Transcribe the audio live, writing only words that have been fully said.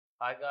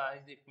Hi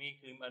guys, it's me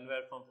Krim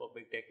Anwar from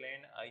Public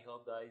Techland. I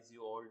hope guys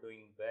you all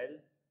doing well.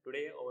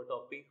 Today our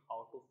topic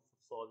how to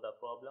solve the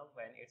problem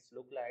when it's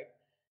look like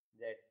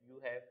that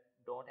you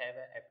don't have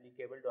an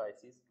applicable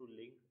devices to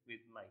link with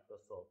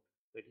Microsoft.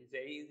 So it is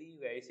very easy,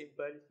 very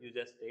simple. You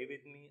just stay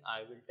with me.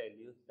 I will tell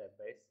you step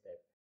by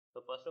step.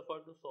 So first of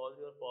all, to solve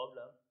your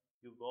problem,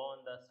 you go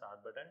on the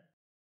start button.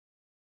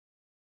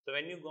 So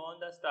when you go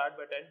on the start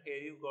button, here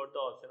you got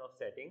the option of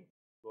settings.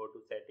 Go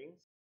to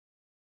settings.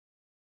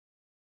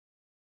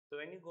 So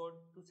when you go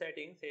to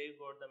settings, here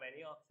you got the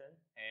menu option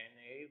and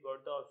here you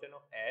got the option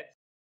of apps.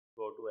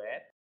 Go to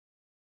app.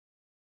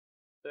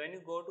 So when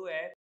you go to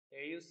app,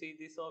 here you see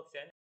this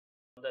option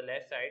on the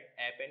left side,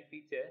 app and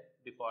feature,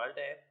 default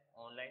app,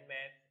 online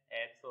maps,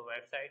 apps for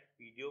website,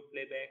 video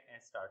playback and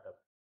startup.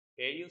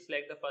 Here you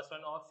select the first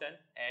one option,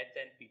 apps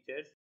and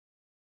features.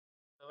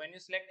 So when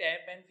you select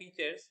app and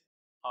features,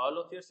 all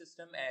of your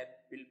system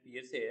app will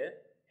appear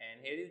here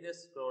and here you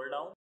just scroll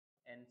down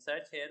and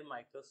search here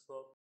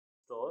Microsoft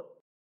Store.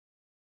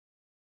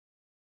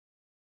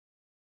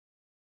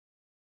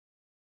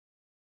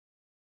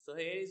 So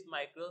here is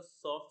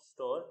Microsoft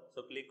Store.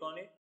 So click on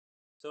it.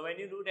 So when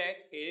you do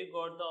that, here you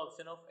got the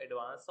option of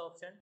advanced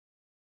option.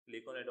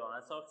 Click on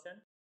advanced option.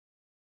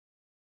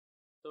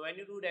 So when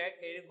you do that,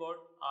 here you got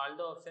all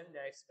the options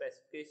like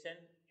specification,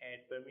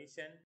 add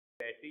permission,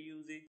 battery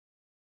usage,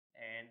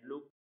 and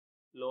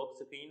lock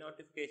screen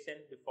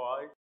notification,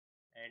 default,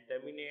 and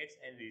terminates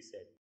and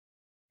reset.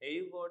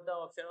 Here you got the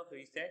option of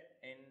reset,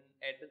 and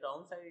at the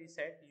downside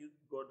reset, you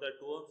got the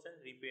two options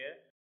repair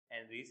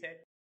and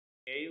reset.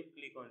 Here you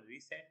click on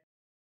reset.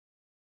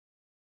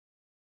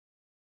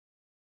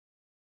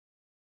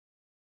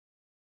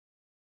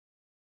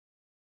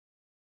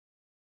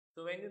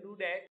 So when you do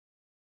that,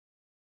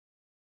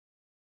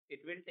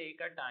 it will take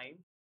a time,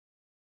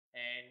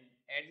 and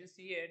as you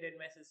see here that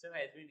my system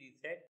has been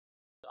reset.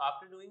 So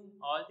after doing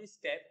all this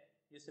step,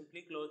 you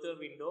simply close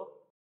your window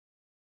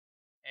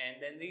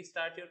and then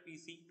restart your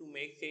PC to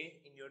make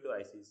change in your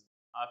devices.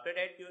 After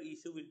that, your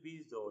issue will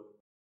be resolved.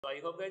 So I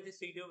hope that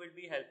this video will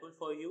be helpful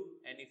for you,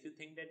 and if you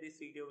think that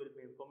this video will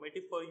be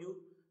informative for you,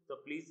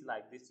 so please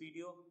like this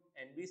video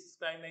and please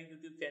subscribe my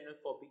YouTube channel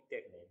for Big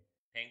Tech Name.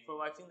 Thanks for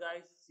watching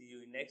guys. See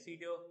you in next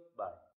video. Bye.